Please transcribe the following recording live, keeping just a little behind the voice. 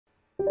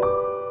Hello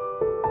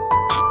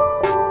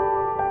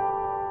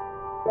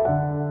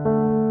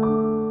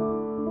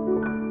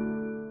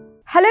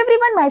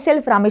everyone,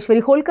 myself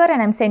Rameshwari Holkar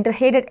and I am Center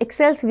Head at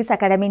Excel Swiss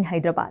Academy in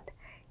Hyderabad.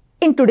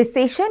 In today's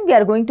session, we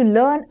are going to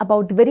learn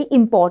about the very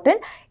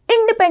important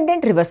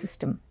independent river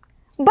system.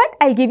 But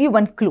I'll give you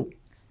one clue.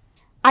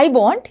 I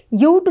want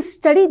you to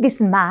study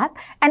this map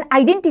and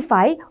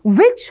identify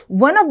which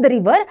one of the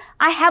river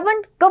I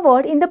haven't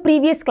covered in the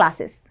previous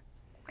classes.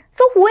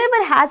 So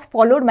whoever has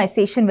followed my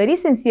session very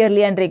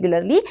sincerely and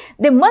regularly,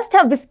 they must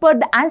have whispered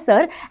the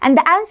answer, and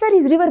the answer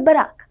is River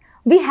Barak.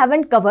 We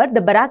haven't covered the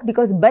Barak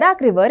because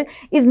Barak river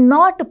is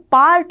not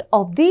part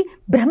of the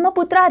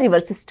Brahmaputra river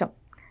system.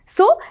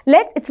 So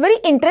it's very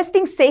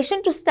interesting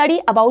session to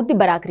study about the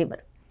Barak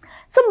river.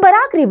 So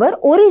Barak river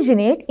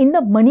originates in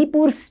the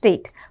Manipur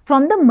state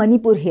from the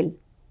Manipur hill.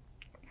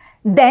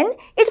 Then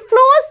it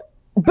flows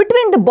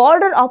between the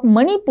border of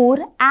Manipur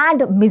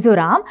and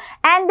Mizoram,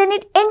 and then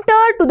it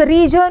entered to the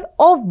region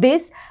of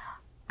this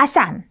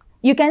Assam.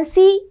 You can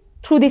see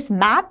through this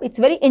map, it's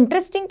very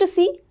interesting to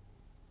see.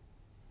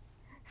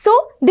 So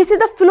this is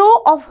the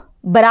flow of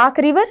Barak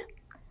river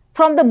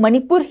from the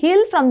Manipur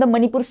hill, from the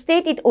Manipur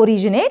state it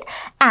originates,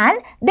 and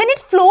then it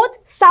flows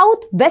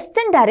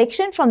southwestern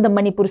direction from the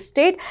Manipur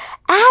state.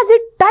 As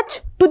it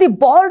touches to the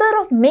border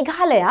of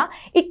Meghalaya,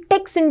 it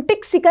takes in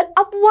tactical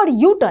upward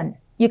U-turn.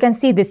 You can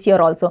see this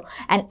here also,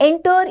 and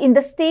enter in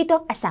the state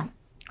of Assam.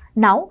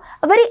 Now,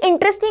 a very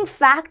interesting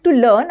fact to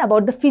learn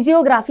about the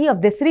physiography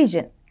of this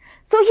region.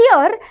 So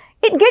here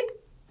it gets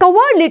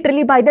covered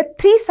literally by the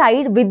three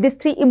sides with these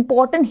three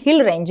important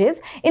hill ranges.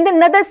 In the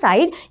other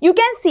side, you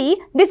can see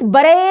this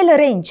Bareil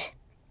range.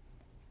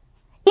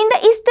 In the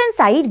eastern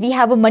side, we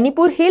have a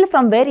Manipur hill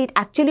from where it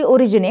actually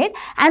originates,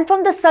 and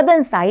from the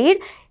southern side,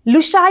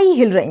 Lushai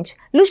hill range.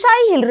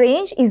 Lushai hill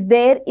range is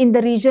there in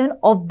the region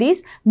of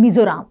this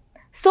Mizoram.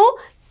 So,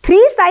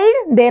 three sides,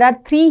 there are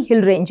three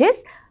hill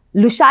ranges,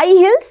 Lushai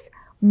hills,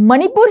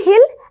 Manipur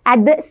hill,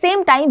 at the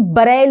same time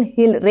Bareil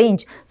hill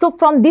range. So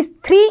from these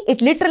three,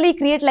 it literally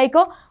creates like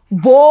a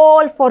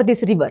wall for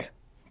this river.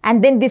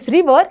 And then this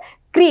river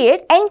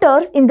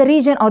enters in the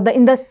region or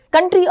in the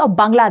country of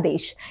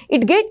Bangladesh.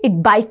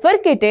 It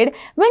bifurcated.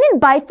 When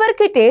it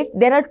bifurcated,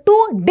 there are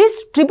two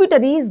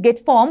distributaries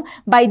get formed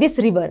by this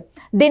river.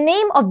 The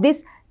name of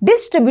these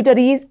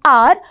distributaries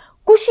are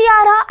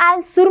Kushiara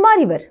and Surma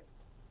river.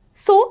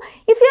 So,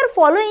 if you are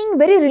following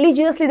very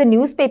religiously the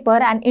newspaper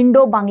and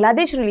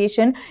Indo-Bangladesh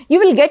relation, you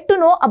will get to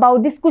know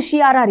about this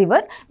Kushiara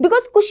river,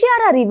 because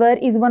Kushiara river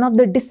is one of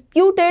the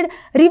disputed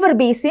river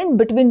basin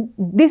between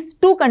these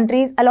two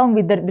countries along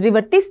with the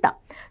river Tista.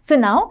 So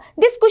now,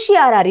 this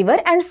Kushiara river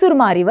and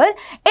Surma river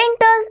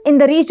enters in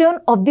the region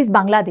of this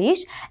Bangladesh,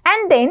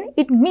 and then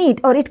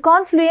it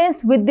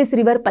confluences with this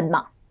river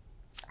Padma.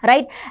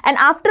 Right? And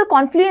after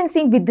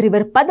confluencing with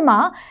river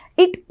Padma,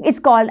 it is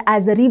called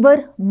as the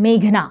river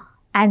Meghna.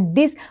 And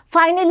this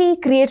finally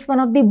creates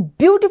one of the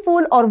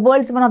beautiful or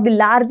world's one of the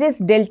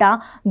largest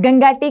delta,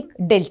 Gangetic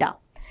delta.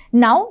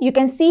 Now you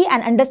can see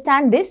and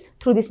understand this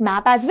through this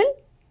map as well.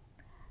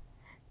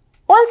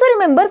 Also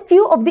remember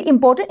few of the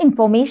important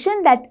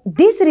information that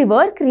this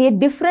river create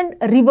different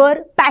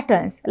river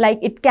patterns. Like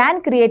it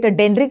can create a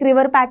dendritic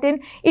river pattern,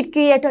 it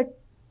create a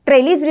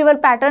trellis river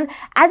pattern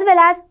as well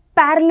as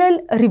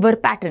parallel river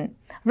pattern.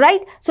 Right?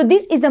 So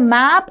this is the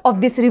map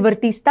of this river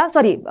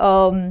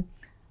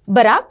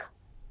Barak.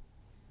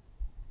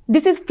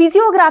 This is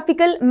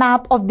physiographical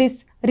map of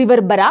this river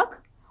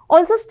Barak.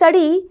 Also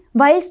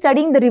while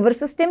studying the river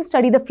system,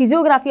 study the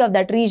physiography of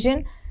that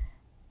region.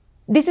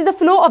 This is the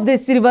flow of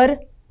this river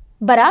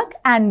Barak,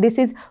 and this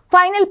is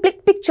final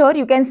picture.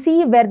 You can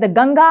see where the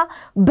Ganga,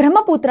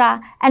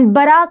 Brahmaputra and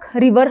Barak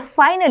river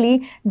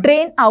finally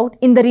drain out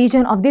in the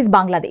region of this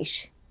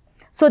Bangladesh.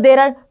 So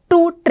there are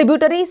two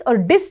tributaries or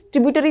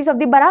distributaries of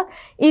the Barak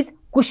is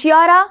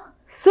Kushiara,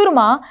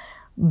 Surma,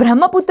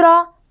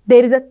 Brahmaputra,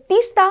 there is a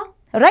Tista,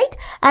 right?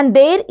 And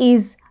there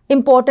is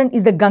important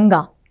is the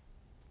Ganga.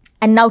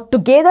 And now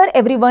together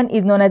everyone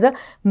is known as a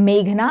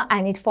Meghna,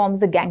 and it forms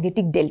the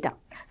Gangetic delta.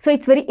 So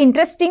it's very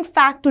interesting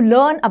fact to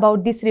learn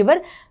about this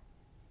river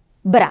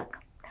Barak.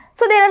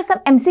 So there are some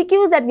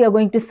MCQs that we are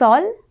going to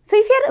solve. So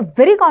if you are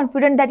very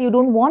confident that you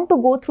don't want to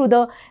go through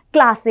the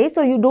classes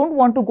or you don't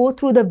want to go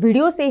through the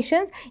video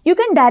sessions, you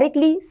can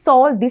directly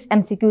solve these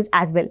MCQs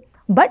as well.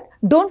 But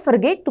don't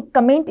forget to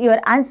comment your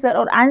answer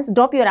or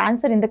drop your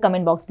answer in the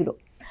comment box below.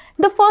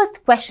 The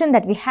first question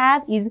that we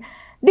have is,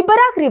 the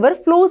Barak river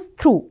flows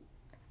through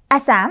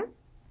Assam,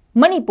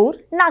 Manipur,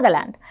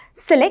 Nagaland.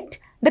 Select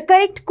the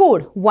correct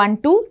code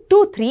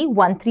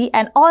 122313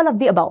 and all of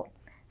the above.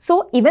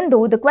 So even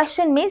though the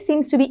question may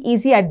seems to be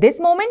easy at this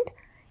moment,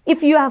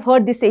 if you have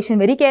heard this session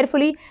very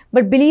carefully,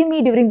 but believe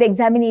me, during the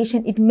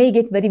examination, it may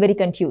get very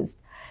confused.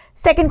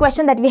 Second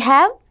question that we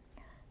have,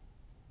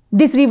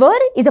 this river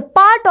is a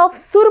part of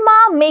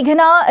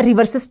Surma-Meghna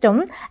river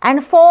system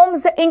and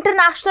forms the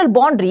international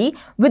boundary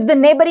with the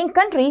neighboring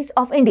countries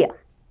of India.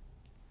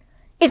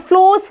 It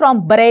flows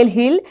from Bareil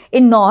Hill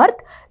in north,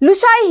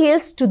 Lushai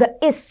Hills to the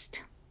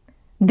east.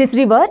 This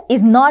river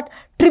is not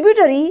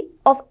tributary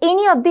of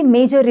any of the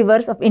major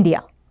rivers of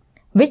India.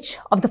 Which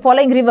of the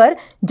following river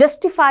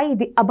justify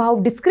the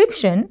above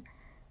description?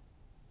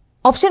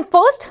 Option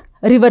first,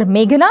 River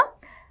Meghna,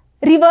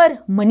 River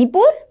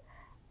Manipur,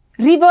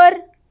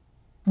 River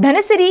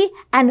Dhanasiri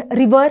and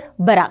River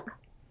Barak.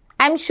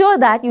 I am sure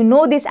that you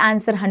know this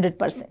answer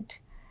 100%.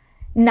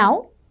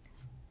 Now,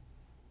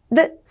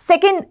 the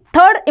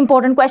third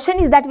important question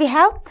is that we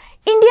have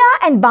India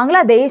and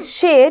Bangladesh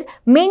share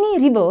many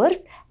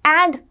rivers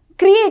and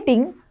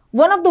creating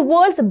one of the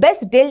world's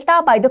best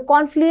delta by the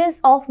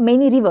confluence of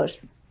many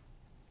rivers.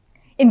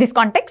 In this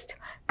context,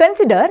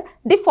 consider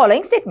the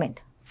following statement.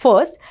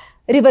 First,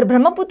 River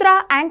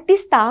Brahmaputra and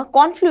Tista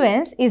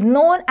confluence is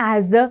known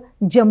as the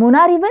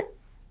Jamuna River.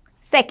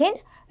 Second,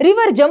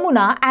 River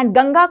Jamuna and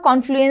Ganga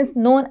confluence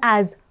known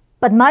as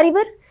Padma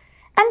River.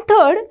 And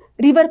third,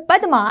 River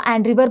Padma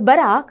and River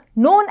Barak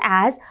known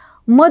as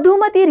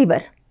Madhumati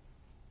River.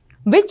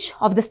 Which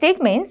of the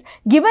statements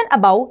given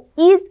above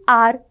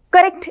are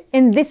correct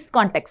in this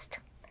context?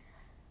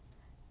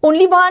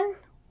 Only one,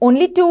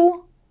 only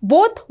two,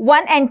 both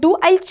 1 and 2.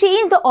 I'll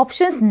change the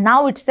options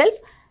now itself.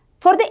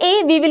 For the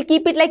A, we will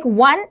keep it like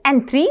 1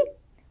 and 3.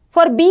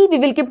 For B, we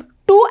will keep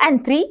 2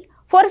 and 3.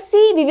 For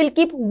C, we will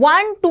keep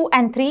 1, 2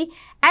 and 3.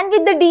 And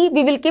with the D,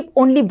 we will keep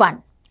only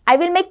 1. I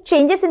will make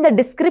changes in the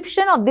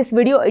description of this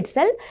video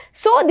itself.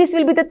 So, this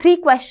will be the 3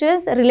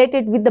 questions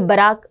related with the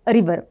Barak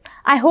river.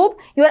 I hope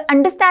you are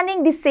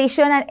understanding this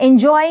session and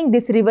enjoying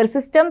this river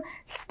system.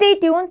 Stay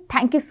tuned.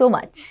 Thank you so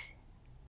much.